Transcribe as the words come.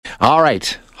All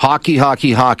right. Hockey.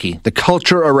 The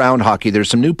culture around hockey. There's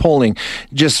some new polling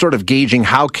just sort of gauging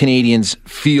how Canadians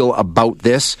feel about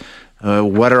this.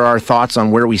 What are our thoughts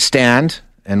on where we stand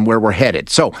and where we're headed?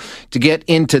 So to get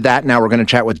into that now, we're going to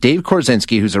chat with Dave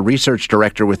Korzinski, who's a research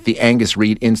director with the Angus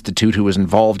Reid Institute, who was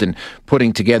involved in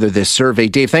putting together this survey.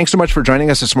 Dave, thanks so much for joining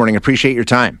us this morning. Appreciate your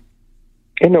time.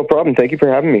 Hey, no problem. Thank you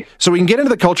for having me. So we can get into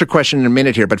the culture question in a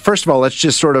minute here, but first of all, let's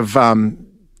just sort of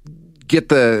get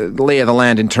the lay of the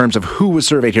land in terms of who was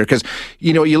surveyed here, because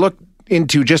you look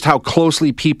into just how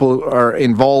closely people are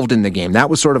involved in the game. That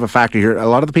was sort of a factor here. A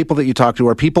lot of the people that you talk to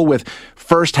are people with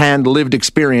firsthand lived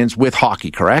experience with hockey,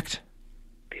 correct?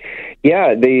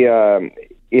 Yeah,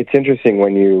 it's interesting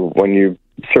when you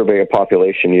survey a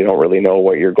population, you don't really know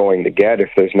what you're going to get if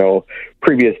there's no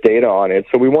previous data on it.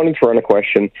 So we wanted to run a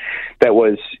question that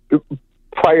was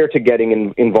prior to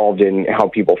getting involved in how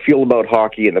people feel about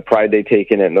hockey and the pride they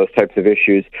take in it and those types of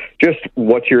issues, just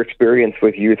what's your experience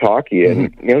with youth hockey?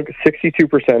 And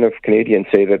 62% of Canadians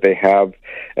say that they have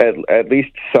at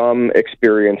least some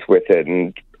experience with it,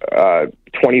 and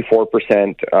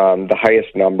 24%, the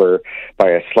highest number by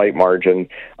a slight margin,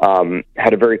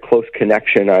 had a very close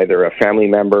connection, either a family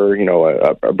member,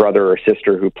 a brother or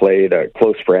sister who played, a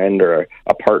close friend or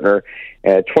a partner.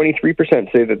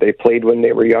 23% say that they played when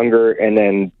they were younger, and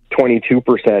then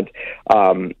 22%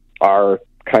 are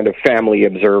kind of family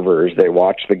observers. They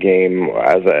watch the game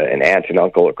as an aunt and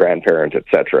uncle, a grandparent,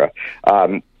 etc.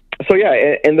 So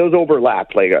yeah, and those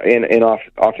overlap. Like in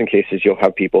often cases, you'll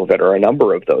have people that are a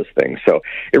number of those things. So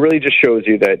it really just shows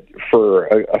you that for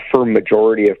a firm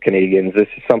majority of Canadians, this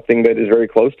is something that is very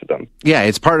close to them. Yeah,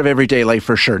 it's part of everyday life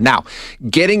for sure. Now,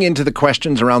 getting into the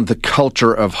questions around the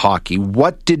culture of hockey,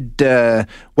 what did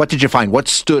you find? What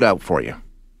stood out for you?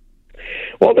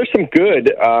 Well, there's some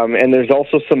good, and there's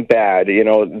also some bad.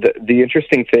 The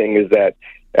interesting thing is that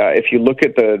if you look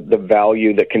at the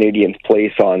value that Canadians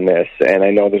place on this, and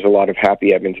I know there's a lot of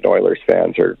happy Edmonton Oilers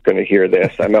fans are going to hear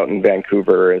this. I'm out in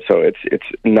Vancouver, and so it's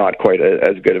not quite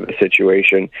as good of a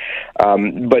situation.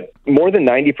 But more than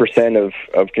 90%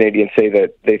 of Canadians say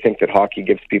that they think that hockey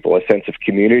gives people a sense of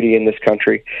community in this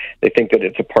country. They think that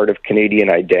it's a part of Canadian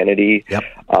identity. Yep.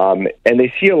 And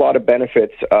they see a lot of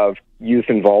benefits of youth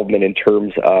involvement in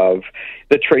terms of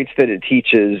the traits that it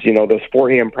teaches. Those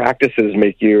 4 a.m. practices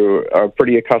make you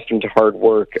pretty accustomed to hard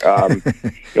work.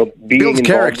 Being involved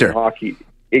character in hockey.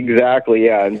 Exactly,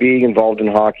 yeah, and being involved in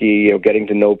hockey, getting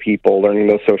to know people, learning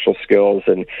those social skills,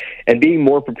 and being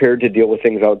more prepared to deal with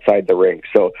things outside the rink.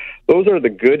 So those are the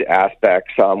good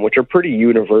aspects, which are pretty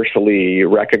universally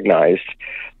recognized.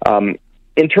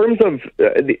 In terms of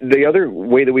the other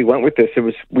way that we went with this,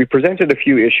 we presented a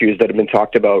few issues that have been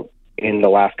talked about in the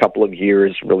last couple of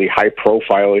years, really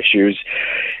high-profile issues,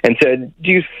 and said,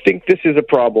 do you think this is a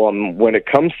problem when it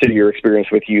comes to your experience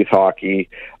with youth hockey?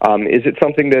 Is it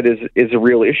something that is a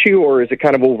real issue, or is it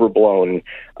kind of overblown?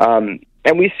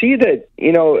 And we see that,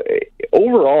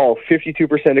 overall,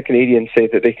 52% of Canadians say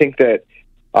that they think that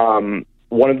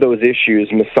one of those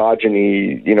issues,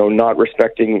 misogyny, not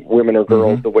respecting women or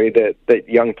girls, the way that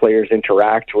young players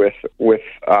interact with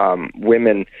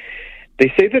women,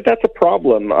 they say that that's a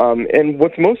problem. And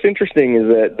what's most interesting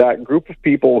is that group of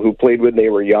people who played when they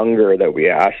were younger that we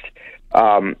asked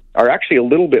are actually a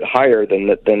little bit higher than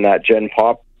that Gen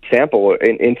Pop sample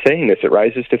in saying this. It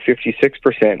rises to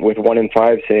 56%, with 1 in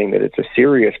 5 saying that it's a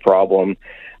serious problem,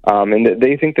 and that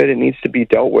they think that it needs to be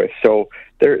dealt with. So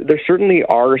there certainly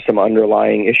are some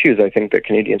underlying issues, I think, that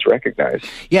Canadians recognize.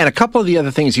 Yeah, and a couple of the other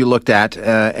things you looked at,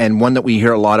 and one that we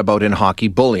hear a lot about in hockey,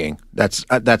 bullying. That's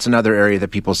another area that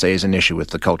people say is an issue with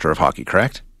the culture of hockey,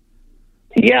 correct?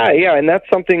 Yeah, and that's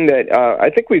something that I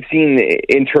think we've seen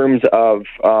in terms of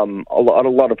a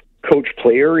lot of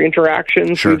coach-player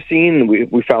interactions. Sure. We've seen.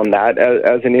 We found that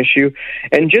as an issue,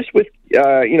 and just with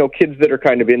kids that are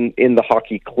kind of in the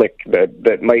hockey clique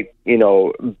that might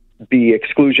be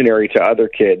exclusionary to other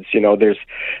kids. There's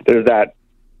that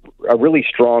a really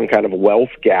strong kind of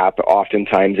wealth gap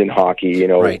oftentimes in hockey.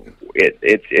 Right.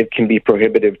 It can be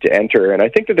prohibitive to enter, and I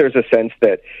think that there's a sense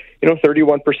that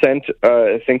 31%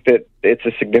 think that it's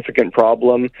a significant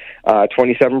problem.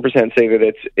 27% say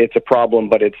that it's a problem,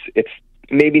 but it's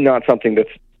maybe not something that's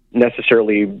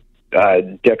necessarily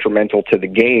detrimental to the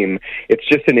game. It's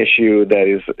just an issue that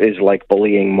is like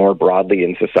bullying more broadly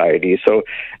in society. So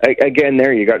again,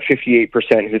 there you got 58%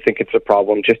 who think it's a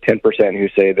problem, just 10% who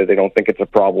say that they don't think it's a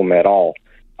problem at all.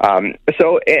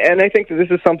 And I think that this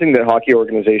is something that hockey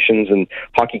organizations and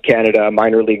Hockey Canada,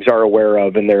 minor leagues are aware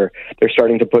of, and they're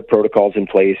starting to put protocols in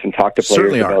place and talk to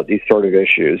players about these sort of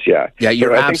issues. Yeah,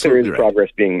 you're I think there is progress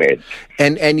being made.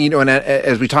 And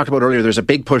as we talked about earlier, there's a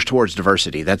big push towards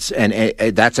diversity. That's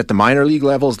at the minor league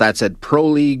levels, that's at pro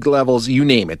league levels, you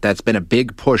name it. That's been a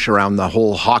big push around the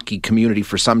whole hockey community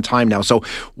for some time now. So,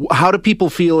 how do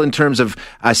people feel in terms of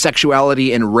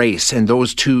sexuality and race, and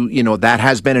those two? That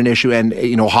has been an issue, and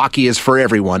hockey is for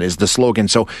everyone is the slogan.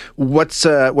 So what's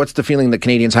the feeling that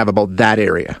Canadians have about that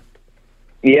area?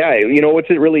 Yeah, what's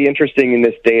really interesting in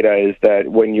this data is that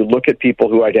when you look at people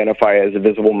who identify as a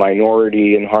visible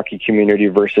minority in the hockey community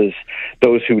versus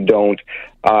those who don't,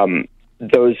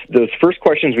 those first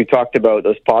questions we talked about,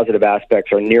 those positive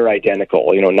aspects, are near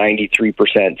identical.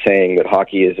 93% saying that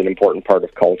hockey is an important part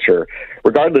of culture,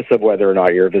 regardless of whether or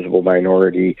not you're a visible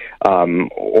minority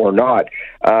or not.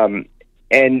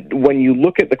 And when you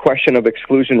look at the question of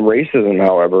exclusion racism,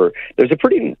 however, there's a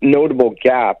pretty notable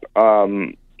gap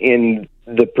in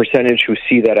the percentage who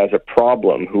see that as a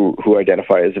problem, who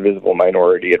identify as a visible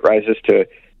minority. It rises to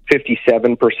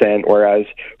 57%, whereas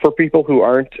for people who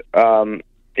aren't,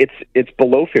 it's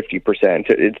below 50%.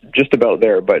 It's just about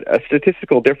there, but a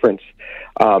statistical difference,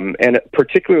 and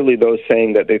particularly those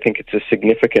saying that they think it's a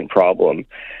significant problem.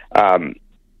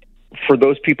 For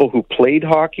those people who played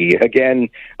hockey, again,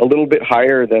 a little bit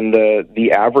higher than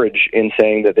the average in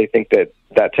saying that they think that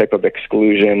type of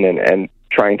exclusion and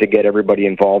trying to get everybody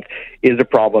involved is a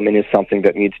problem and is something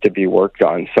that needs to be worked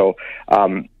on. So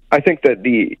I think that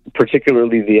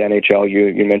particularly the NHL,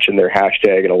 you mentioned their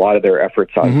hashtag and a lot of their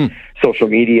efforts on social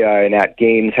media and at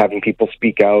games, having people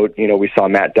speak out. We saw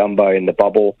Matt Dumba in the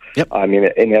bubble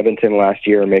in Edmonton last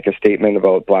year make a statement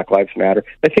about Black Lives Matter.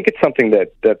 I think it's something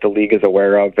that the league is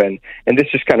aware of, and this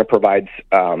just kind of provides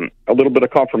a little bit of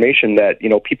confirmation that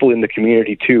people in the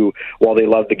community too, while they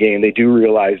love the game, they do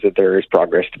realize that there is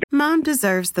progress to be. Mom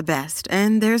deserves the best,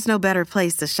 and there's no better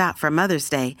place to shop for Mother's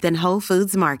Day than Whole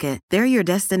Foods Market. They're your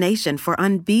destination for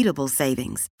unbeatable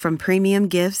savings, from premium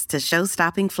gifts to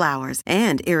show-stopping flowers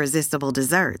and irresistible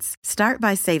desserts. Start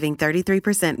by saving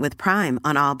 33% with Prime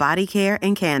on all body care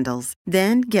and candles.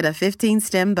 Then get a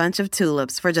 15-stem bunch of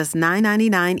tulips for just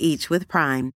 $9.99 each with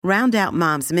Prime. Round out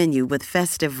Mom's menu with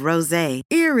festive rosé,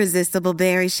 irresistible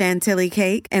berry chantilly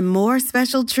cake, and more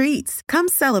special treats. Come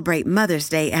celebrate Mother's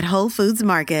Day at Whole Foods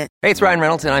Market. Hey, it's Ryan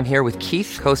Reynolds, and I'm here with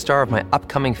Keith, co-star of my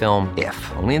upcoming film,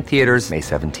 If, only in theaters May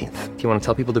 17th. Do you want to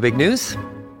tell people the big news?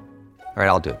 All right,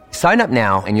 I'll do it. Sign up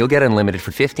now and you'll get unlimited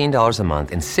for $15 a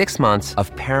month and 6 months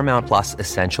of Paramount Plus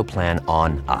Essential Plan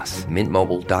on us.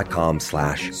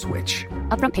 MintMobile.com/switch.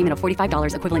 Upfront payment of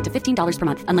 $45 equivalent to $15 per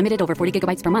month. Unlimited over 40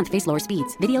 gigabytes per month. Face lower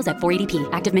speeds. Videos at 480p.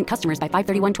 Active Mint customers by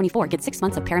 531.24 get 6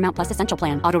 months of Paramount Plus Essential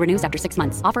Plan. Auto renews after 6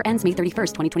 months. Offer ends May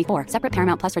 31st, 2024. Separate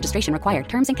Paramount Plus registration required.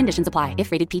 Terms and conditions apply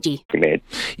if rated PG.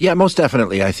 Yeah, most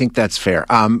definitely. I think that's fair.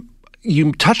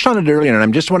 You touched on it earlier, and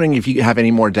I'm just wondering if you have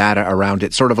any more data around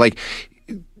it. Sort of like,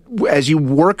 as you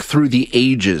work through the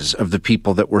ages of the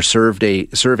people that were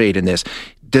surveyed in this,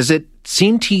 does it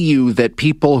seem to you that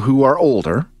people who are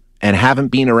older and haven't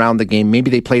been around the game,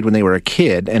 maybe they played when they were a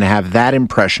kid and have that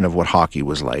impression of what hockey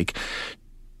was like,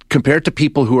 compared to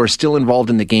people who are still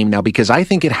involved in the game now? Because I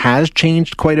think it has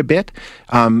changed quite a bit.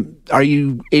 Are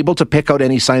you able to pick out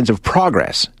any signs of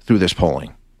progress through this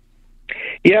polling?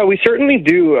 Yeah, we certainly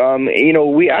do.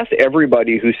 We asked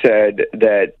everybody who said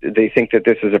that they think that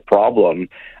this is a problem.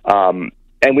 And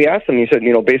we asked them, you said,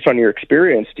 based on your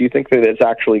experience, do you think that it's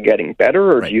actually getting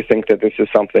better, or do you think that this is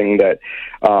something that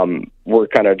we're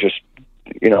kind of just,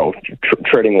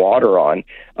 treading water on?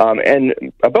 And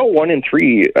about 1 in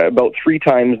 3, about 3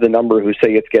 times the number who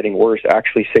say it's getting worse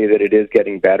actually say that it is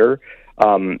getting better.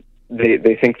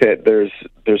 They think that there's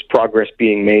progress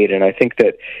being made, and I think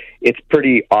that it's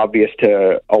pretty obvious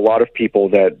to a lot of people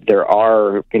that there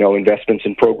are, investments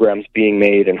in programs being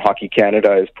made, and Hockey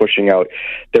Canada is pushing out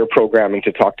their programming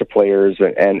to talk to players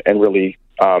and really,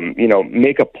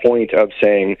 make a point of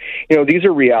saying, these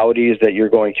are realities that you're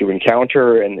going to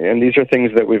encounter, and these are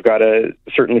things that we've got to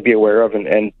certainly be aware of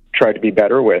and try to be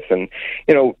better with. And,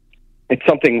 it's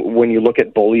something, when you look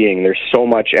at bullying, there's so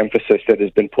much emphasis that has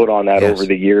been put on that over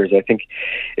the years. I think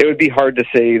it would be hard to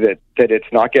say that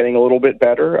it's not getting a little bit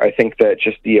better. I think that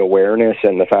just the awareness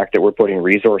and the fact that we're putting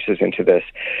resources into this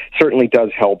certainly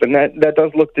does help. And that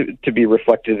does look to be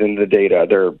reflected in the data.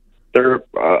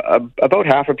 About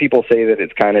half of people say that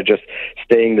it's kind of just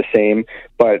staying the same.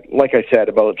 But like I said,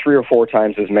 about 3 or 4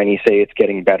 times as many say it's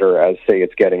getting better as say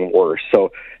it's getting worse.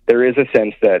 So there is a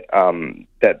sense that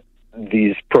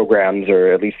these programs,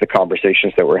 or at least the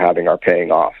conversations that we're having, are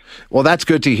paying off. Well, that's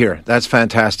good to hear. That's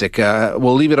fantastic.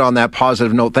 We'll leave it on that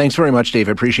positive note. Thanks very much, Dave.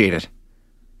 I appreciate it.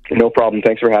 No problem.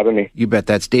 Thanks for having me. You bet.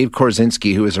 That's Dave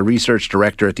Korzinski, who is a research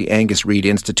director at the Angus Reid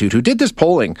Institute, who did this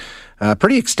polling,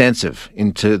 pretty extensive,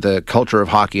 into the culture of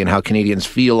hockey and how Canadians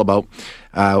feel about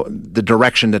the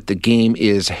direction that the game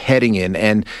is heading in.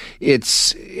 And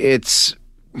it's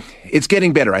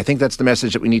getting better. I think that's the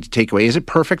message that we need to take away. Is it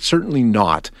perfect? Certainly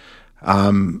not.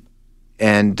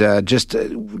 Just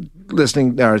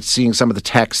listening or seeing some of the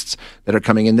texts that are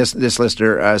coming in. This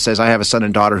listener says, I have a son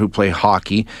and daughter who play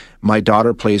hockey. My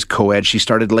daughter plays co-ed. She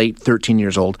started late, 13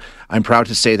 years old. I'm proud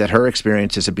to say that her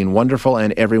experiences have been wonderful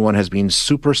and everyone has been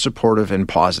super supportive and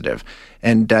positive.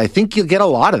 And I think you'll get a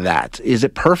lot of that. Is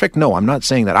it perfect? No, I'm not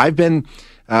saying that. I've been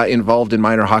involved in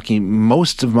minor hockey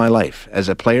most of my life as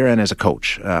a player and as a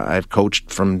coach. I've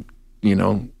coached from,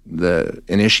 the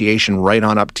initiation right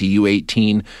on up to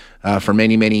U18 for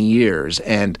many, many years.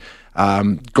 And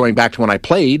going back to when I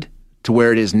played to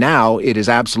where it is now, it is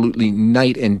absolutely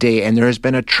night and day. And there has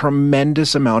been a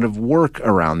tremendous amount of work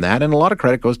around that. And a lot of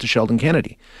credit goes to Sheldon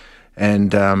Kennedy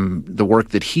and the work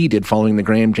that he did following the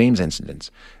Graham James incidents.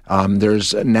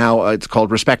 There's now, it's called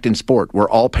Respect in Sport, where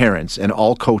all parents and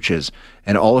all coaches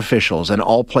and all officials and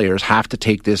all players have to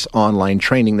take this online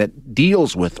training that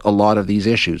deals with a lot of these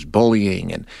issues,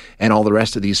 bullying and all the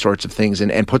rest of these sorts of things,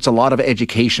 and puts a lot of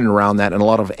education around that and a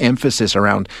lot of emphasis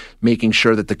around making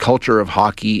sure that the culture of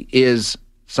hockey is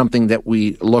something that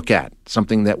we look at,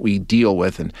 something that we deal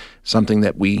with, and something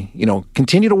that we,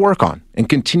 continue to work on and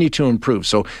continue to improve.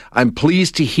 So I'm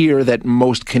pleased to hear that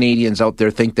most Canadians out there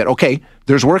think that, okay,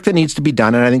 there's work that needs to be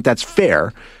done, and I think that's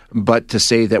fair, but to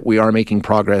say that we are making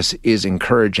progress is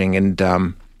encouraging. And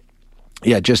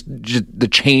just the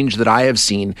change that I have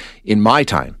seen in my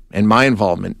time and my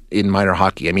involvement in minor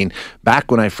hockey. I mean, back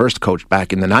when I first coached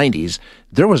back in the 90s,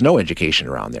 there was no education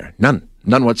around there. None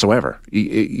whatsoever.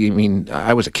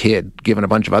 I was a kid given a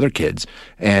bunch of other kids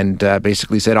and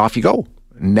basically said, off you go.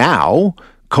 Now,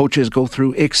 coaches go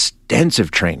through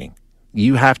extensive training.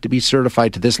 You have to be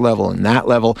certified to this level and that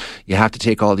level. You have to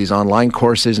take all these online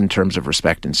courses in terms of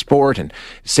respect in sport and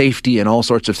safety and all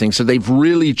sorts of things. So they've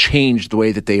really changed the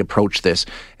way that they approach this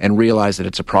and realize that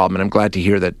it's a problem. And I'm glad to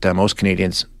hear that most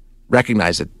Canadians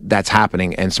recognize that that's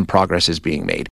happening and some progress is being made.